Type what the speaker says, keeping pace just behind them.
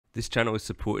This channel is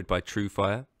supported by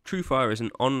TrueFire. TrueFire is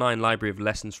an online library of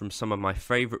lessons from some of my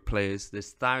favourite players.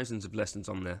 There's thousands of lessons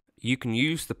on there. You can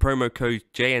use the promo code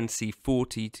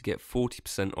JNC40 to get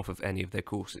 40% off of any of their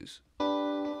courses.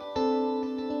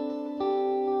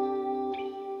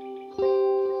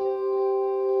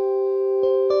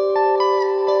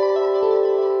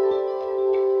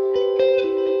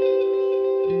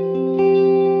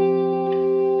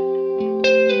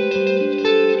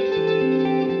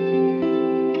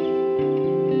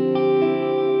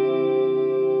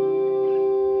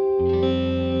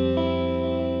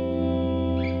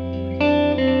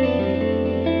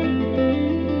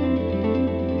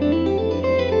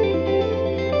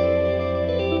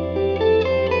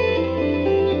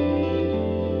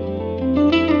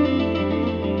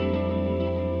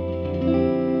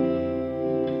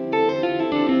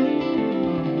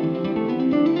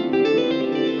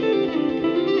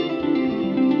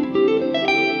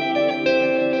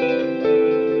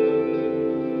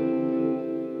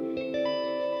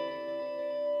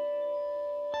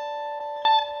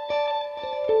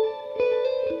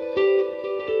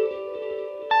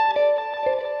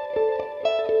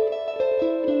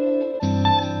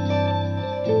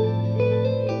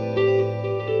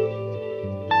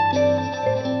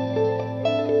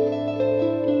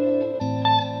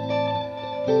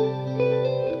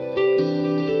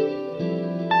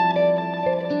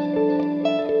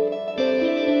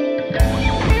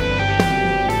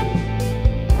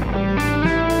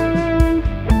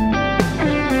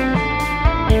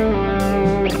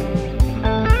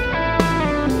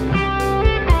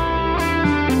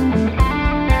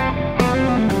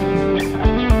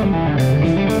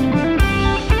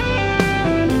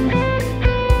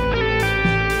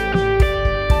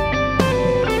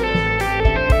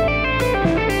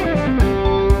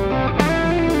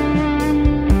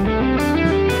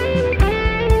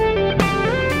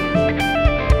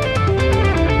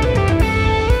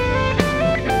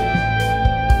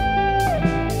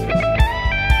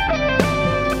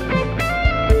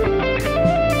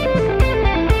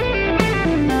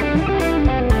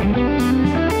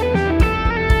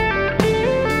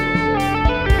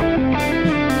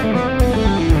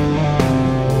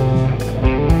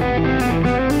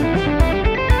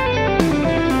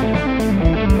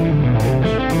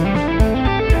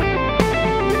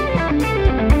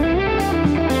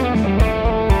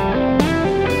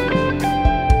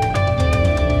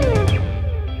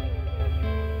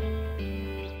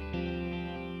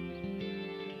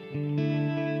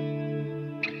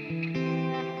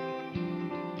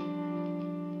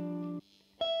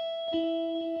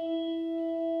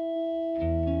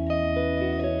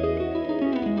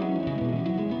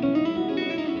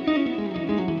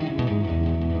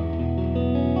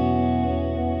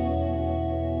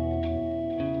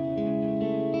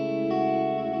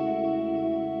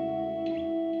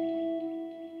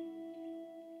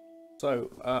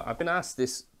 So I've been asked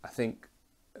this, I think,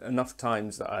 enough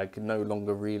times that I can no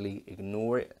longer really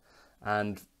ignore it.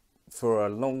 And for a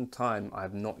long time,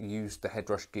 I've not used the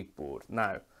HEADRUSH gig board.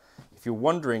 Now, if you're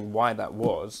wondering why that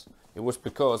was, it was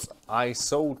because I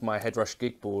sold my HEADRUSH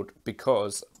gig board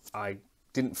because I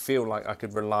didn't feel like I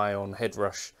could rely on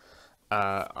HEADRUSH.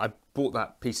 I bought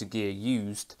that piece of gear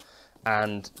used,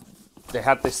 and they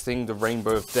had this thing, the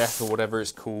Rainbow of Death or whatever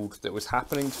it's called, that was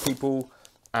happening to people.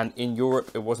 And in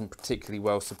Europe, it wasn't particularly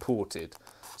well supported.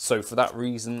 So for that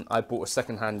reason, I bought a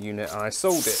second-hand unit and I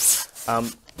sold it.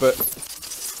 But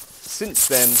since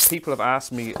then, people have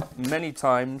asked me many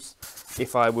times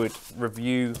if I would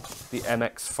review the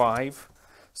MX5.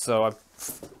 So I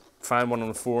found one on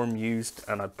the forum used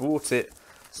and I bought it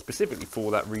specifically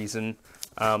for that reason.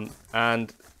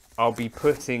 And I'll be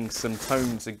putting some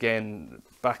tones again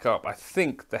back up. I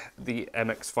think the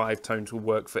MX5 tones will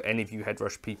work for any of you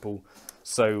HEADRUSH people.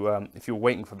 So if you're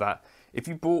waiting for that, if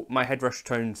you bought my HEADRUSH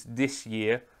tones this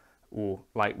year or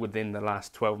like within the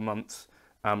last 12 months,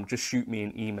 just shoot me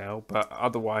an email. But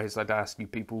otherwise, I'd ask you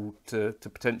people to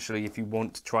potentially, if you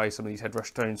want to try some of these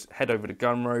HEADRUSH tones, head over to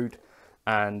Gumroad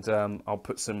and I'll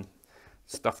put some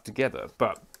stuff together.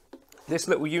 But this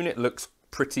little unit looks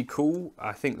pretty cool.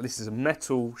 I think this is a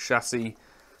metal chassis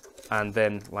and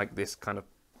then like this kind of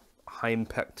high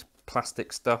impact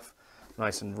plastic stuff,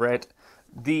 nice and red.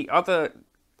 The other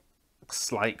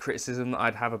slight criticism that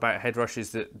I'd have about HEADRUSH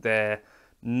is that they're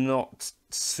not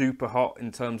super hot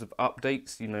in terms of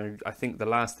updates. You know, I think the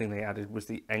last thing they added was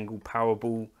the Engel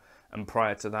Powerball, and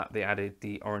prior to that they added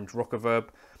the Orange Rockerverb.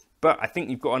 But I think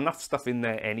you've got enough stuff in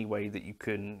there anyway that you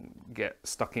can get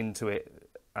stuck into it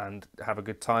and have a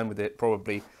good time with it,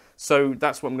 probably. So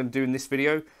that's what I'm going to do in this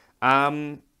video.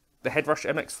 The HEADRUSH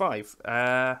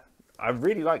MX5. I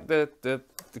really like the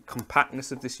the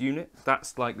compactness of this unit.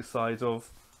 That's like the size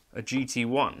of a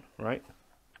GT1, right?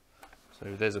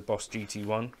 So there's a Boss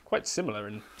GT1, quite similar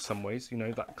in some ways, you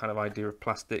know, that kind of idea of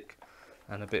plastic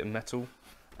and a bit of metal.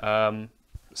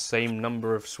 Same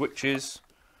number of switches,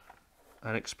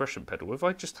 an expression pedal. If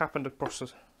I just happened across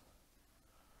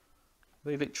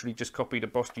they literally just copied a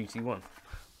Boss GT1.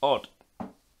 Odd.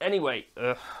 Anyway,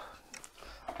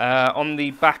 on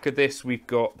the back of this we've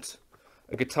got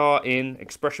a guitar in,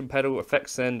 expression pedal,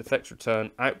 effects send, effects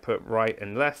return, output right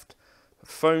and left,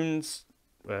 phones,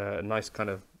 a nice kind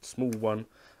of small one,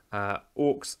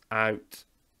 aux out,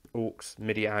 aux,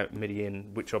 MIDI out, MIDI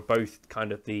in, which are both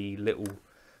kind of the little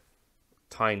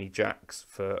tiny jacks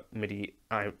for MIDI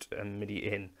out and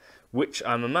MIDI in, which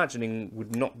I'm imagining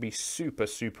would not be super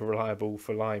reliable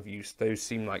for live use. Those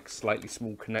seem like slightly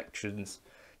small connections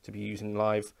to be using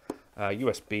live.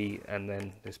 USB, and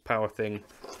then this power thing.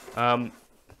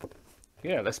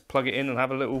 Yeah, let's plug it in and have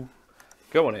a little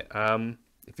go on it.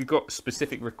 If you've got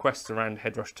specific requests around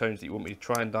HEADRUSH tones that you want me to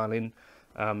try and dial in,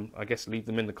 I guess leave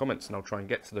them in the comments and I'll try and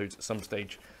get to those at some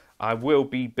stage. I will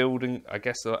be building, I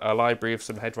guess, a library of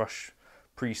some HEADRUSH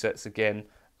presets again.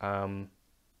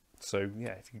 So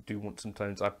yeah, if you do want some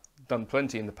tones, I've done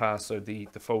plenty in the past, so the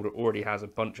folder already has a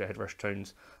bunch of HEADRUSH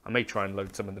tones. I may try and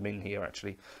load some of them in here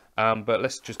actually. But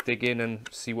let's just dig in and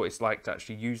see what it's like to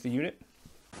actually use the unit.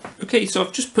 Okay, so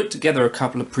I've just put together a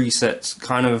couple of presets,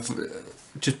 kind of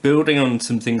just building on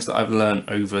some things that I've learned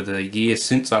over the years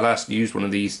since I last used one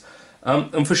of these.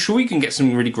 And for sure you can get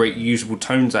some really great usable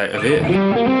tones out of it.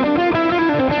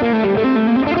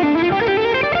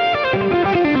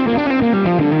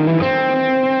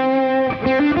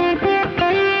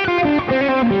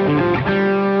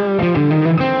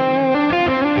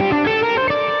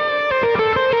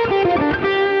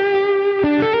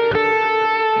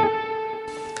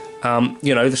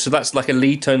 You know, so that's like a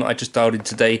lead tone that I just dialed in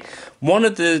today. One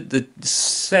of the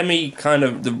semi kind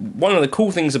of one of the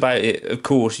cool things about it, of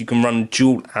course, you can run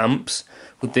dual amps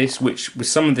with this, which with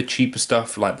some of the cheaper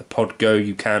stuff like the Pod Go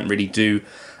you can't really do.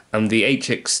 And the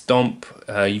HX Stomp,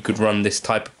 you could run this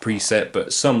type of preset,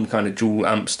 but some kind of dual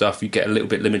amp stuff you get a little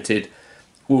bit limited.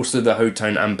 Also the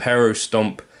Hotone Ampero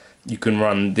Stomp, you can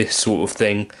run this sort of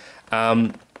thing.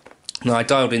 Now I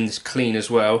dialed in this clean as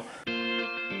well.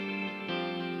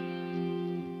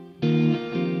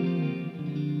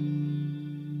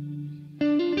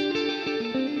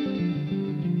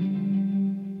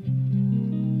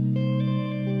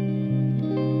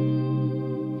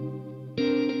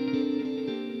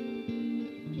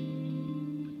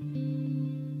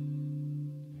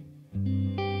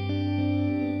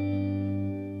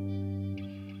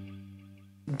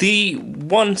 The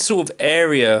one sort of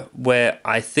area where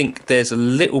I think there's a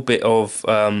little bit of,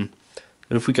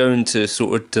 if we go into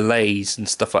sort of delays and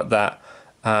stuff like that,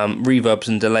 reverbs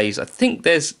and delays, I think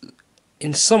there's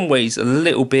in some ways a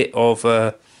little bit of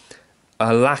a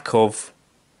lack of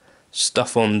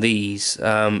stuff on these.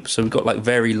 So we've got like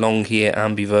very long here,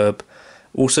 ambiverb.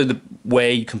 Also the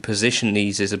way you can position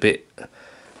these is a bit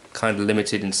kind of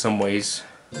limited in some ways.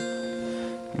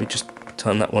 Let me just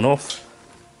turn that one off.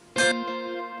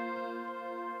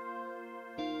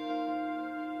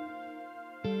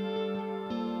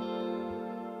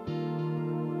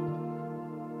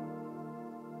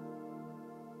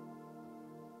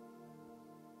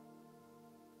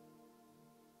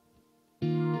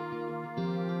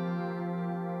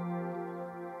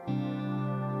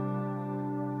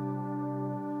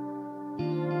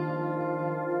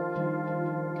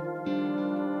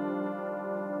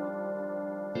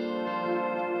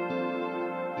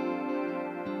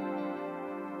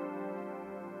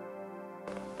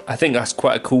 I think that's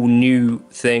quite a cool new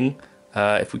thing.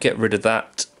 If we get rid of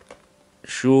that,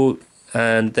 sure,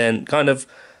 and then kind of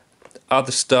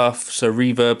other stuff, so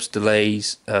reverbs,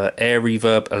 delays, air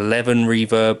reverb, 11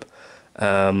 reverb.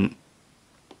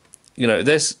 You know,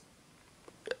 there's,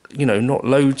 you know, not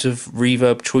loads of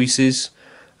reverb choices.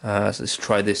 So let's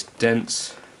try this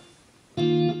dense.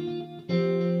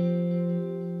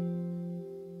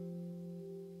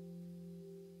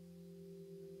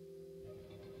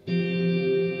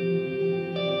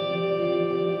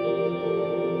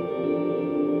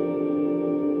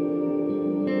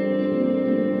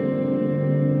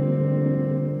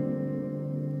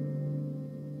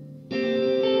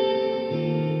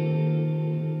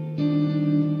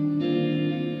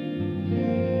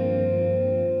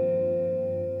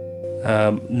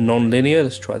 Non-linear,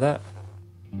 let's try that.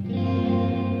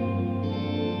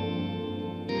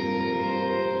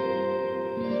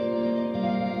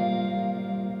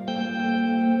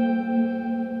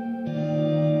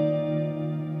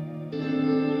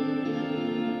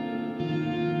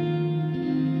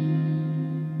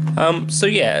 So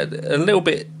yeah, a little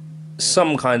bit,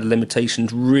 some kind of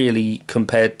limitations really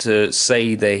compared to,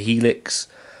 say, their Helix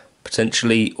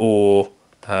potentially, or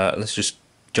let's just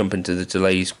jump into the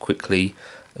delays quickly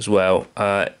as well.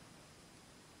 In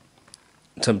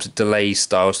terms of delay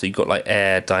style, so you've got like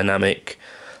air, dynamic.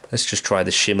 Let's just try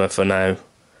the shimmer for now.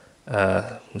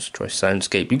 Let's try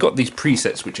soundscape. You've got these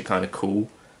presets which are kind of cool.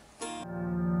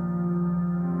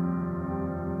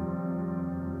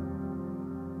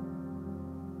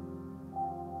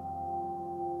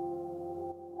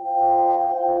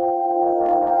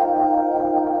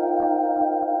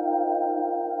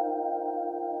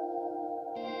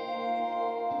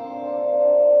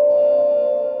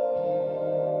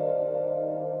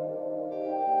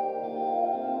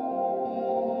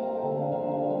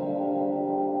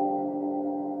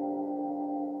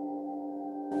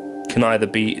 Can either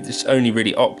be, it's only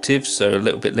really octaves, so a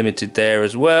little bit limited there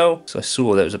as well. So I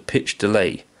saw there was a pitch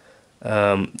delay.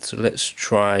 So let's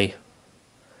try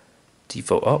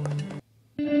default up.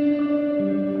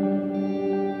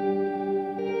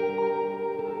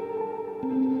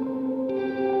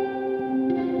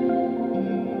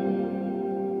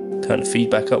 Turn the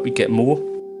feedback up, we get more.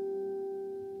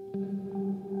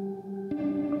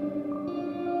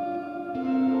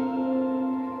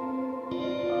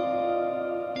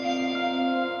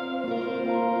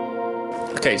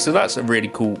 Okay, so that's a really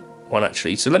cool one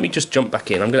actually. So let me just jump back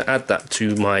in. I'm going to add that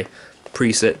to my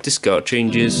preset discard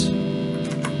changes.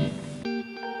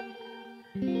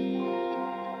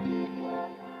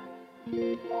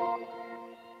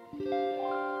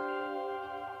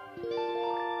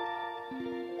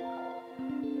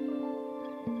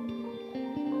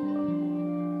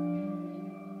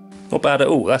 Not bad at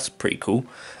all, that's pretty cool.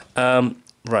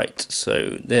 Right,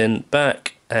 so then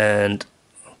back, and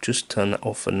I'll just turn that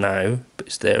off for now, but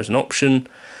it's there as an option.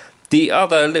 The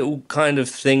other little kind of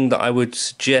thing that I would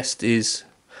suggest is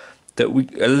that we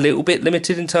a little bit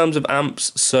limited in terms of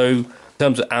amps. So in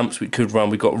terms of amps we could run,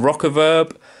 we've got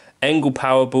Rockerverb, Engel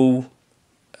Powerball,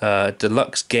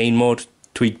 Deluxe Gain Mod,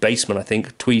 Tweed Bassman I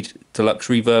think, Tweed Deluxe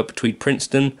Reverb, Tweed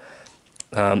Princeton,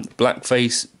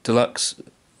 Blackface Deluxe,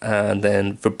 and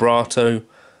then Vibrato,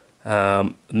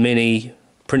 Mini,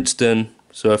 Princeton,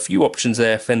 so a few options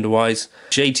there Fender wise.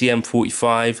 JTM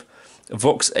 45,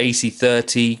 Vox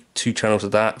AC30, 2 channels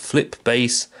of that, Flip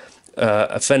Bass,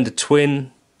 a Fender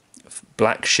Twin,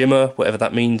 Black Shimmer, whatever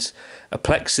that means, a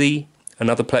Plexi,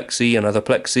 another Plexi, another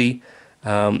Plexi,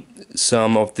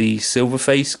 some of the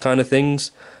Silverface kind of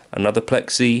things, another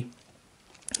Plexi,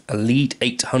 a Lead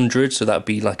 800, so that would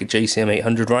be like a JCM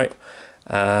 800, right?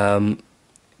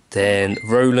 Then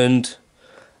Roland,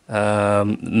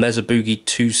 Mesa Boogie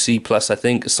 2C Plus, I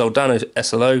think, Soldano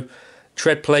SLO,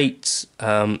 tread plates,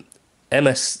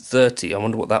 MS30. I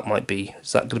wonder what that might be.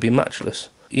 Is that going to be matchless?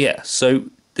 Yeah, so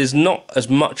there's not as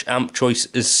much amp choice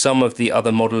as some of the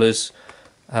other modelers,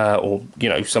 or you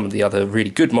know, some of the other really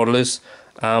good modelers.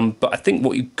 But I think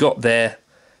what you've got there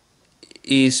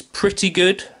is pretty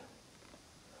good.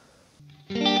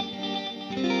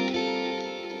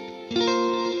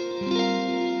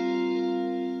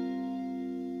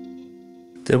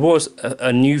 There was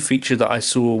a new feature that I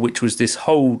saw, which was this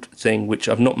hold thing, which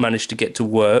I've not managed to get to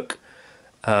work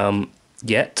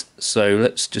yet. So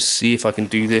let's just see if I can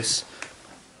do this.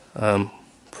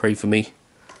 Pray for me.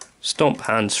 Stomp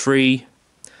hands free.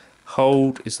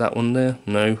 Hold, is that one there?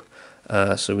 No.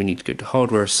 So we need to go to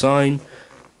hardware assign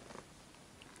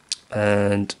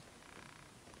and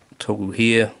toggle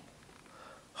here.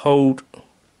 Hold.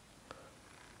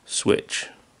 Switch.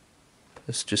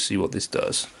 Let's just see what this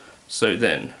does. So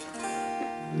then,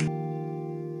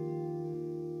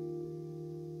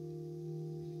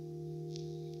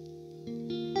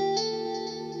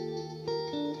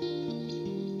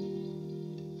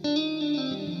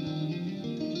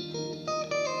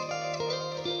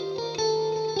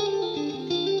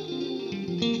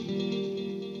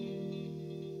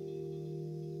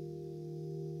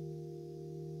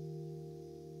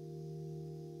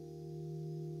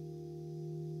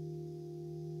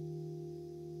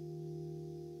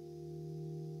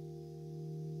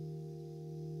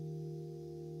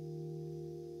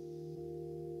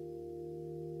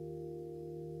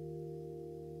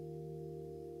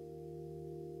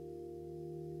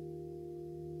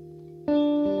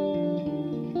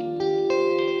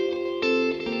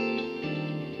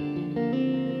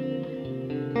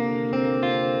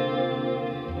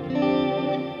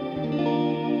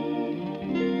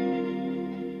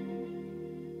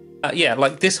 yeah,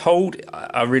 like this hold,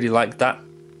 I really like that.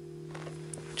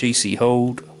 GC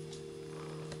hold.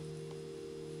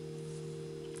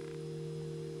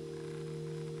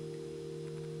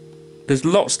 there's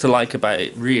lots to like about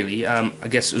it, really. I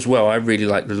guess as well, I really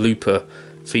like the looper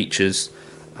features.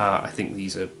 I think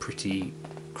these are pretty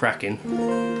cracking.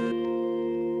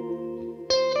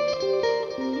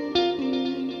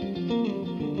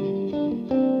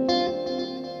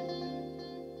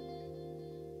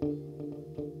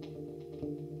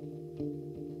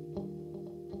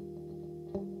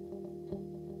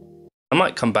 I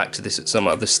might come back to this at some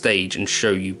other stage and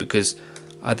show you, because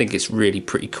I think it's really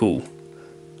pretty cool.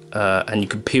 And you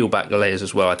can peel back the layers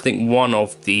as well. I think one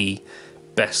of the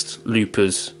best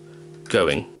loopers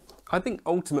going. I think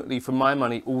ultimately, for my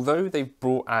money, although they've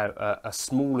brought out a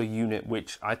smaller unit,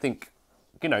 which I think,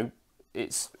 you know,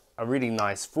 it's a really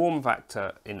nice form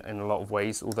factor in a lot of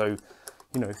ways, although,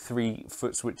 you know, 3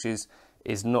 foot switches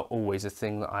is not always a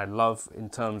thing that I love in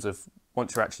terms of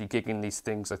once you're actually gigging these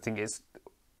things. I think it's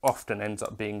often ends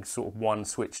up being sort of 1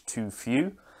 switch too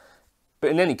few. But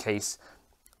in any case,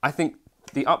 I think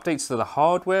the updates to the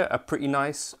hardware are pretty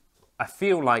nice. I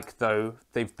feel like, though,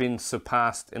 they've been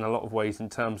surpassed in a lot of ways in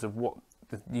terms of what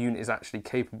the unit is actually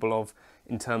capable of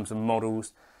in terms of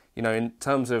models. You know, in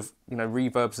terms of, you know,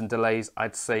 reverbs and delays,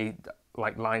 I'd say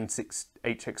like Line 6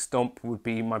 HX Stomp would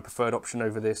be my preferred option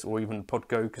over this, or even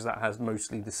Podgo, because that has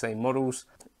mostly the same models.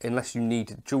 Unless you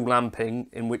need dual lamping,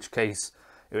 in which case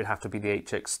it would have to be the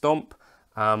HX Stomp.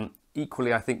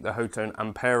 Equally, I think the Hotone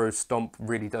Ampero Stomp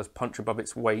really does punch above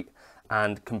its weight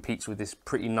and competes with this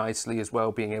pretty nicely as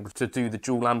well, being able to do the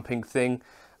dual lamping thing.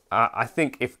 I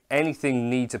think if anything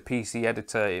needs a PC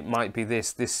editor, it might be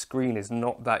this. This screen is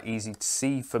not that easy to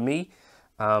see for me.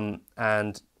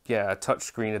 And yeah, a touch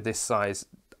screen of this size,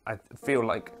 I feel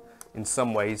like in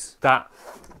some ways that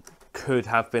could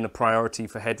have been a priority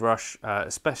for HEADRUSH,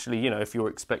 especially, you know, if you're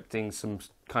expecting some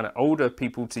kind of older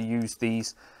people to use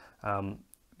these,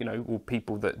 you know, or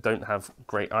people that don't have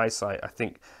great eyesight. I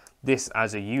think this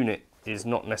as a unit is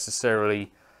not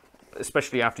necessarily,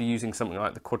 especially after using something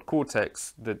like the Quad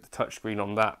Cortex, the touchscreen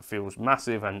on that feels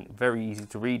massive and very easy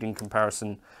to read in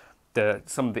comparison.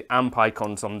 Some of the amp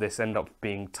icons on this end up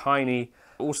being tiny.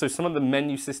 Also, some of the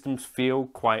menu systems feel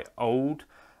quite old.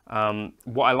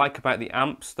 What I like about the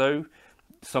amps, though,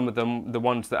 some of them, the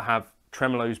ones that have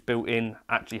tremolos built in,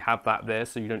 actually have that there,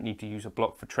 so you don't need to use a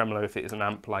block for tremolo if it is an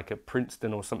amp like a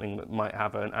Princeton or something that might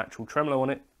have an actual tremolo on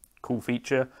it. Cool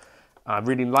feature. I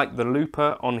really like the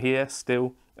looper on here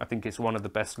still. I think it's one of the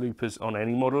best loopers on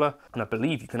any modeler, and I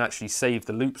believe you can actually save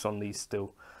the loops on these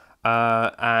still.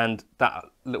 And that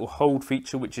little hold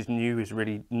feature, which is new, is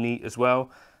really neat as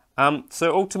well.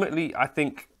 So ultimately, I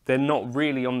think they're not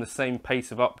really on the same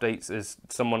pace of updates as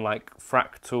someone like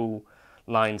Fractal,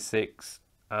 Line 6,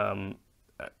 and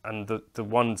the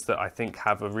ones that I think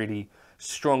have a really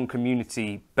strong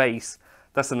community base.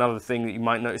 That's another thing that you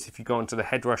might notice if you go onto the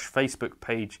HEADRUSH Facebook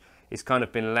page. It's kind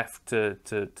of been left to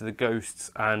the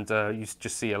ghosts, and you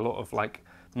just see a lot of like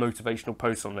motivational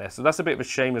posts on there. So that's a bit of a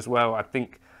shame as well. I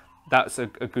think that's a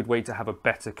good way to have a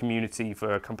better community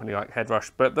for a company like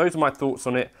HEADRUSH. But those are my thoughts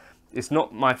on it. It's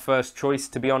not my first choice,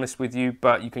 to be honest with you,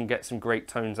 but you can get some great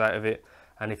tones out of it.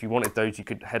 And if you wanted those, you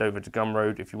could head over to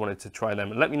Gumroad if you wanted to try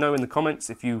them. And let me know in the comments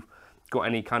if you've got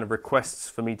any kind of requests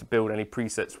for me to build any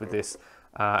presets with this.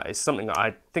 It's something that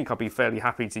I think I'll be fairly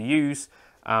happy to use.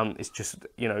 It's just,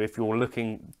 you know, if you're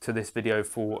looking to this video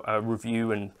for a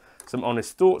review and some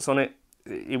honest thoughts on it,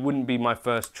 it wouldn't be my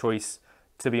first choice,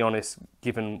 to be honest,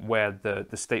 given where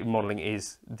the state of modeling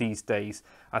is these days.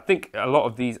 I think a lot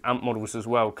of these amp models as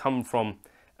well come from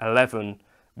 11,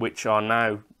 which are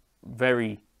now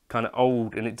very kind of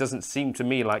old, and it doesn't seem to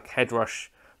me like HEADRUSH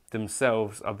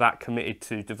themselves are that committed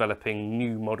to developing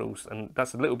new models, and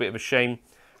that's a little bit of a shame.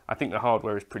 I think the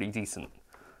hardware is pretty decent.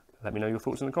 Let me know your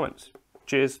thoughts in the comments.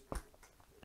 Cheers.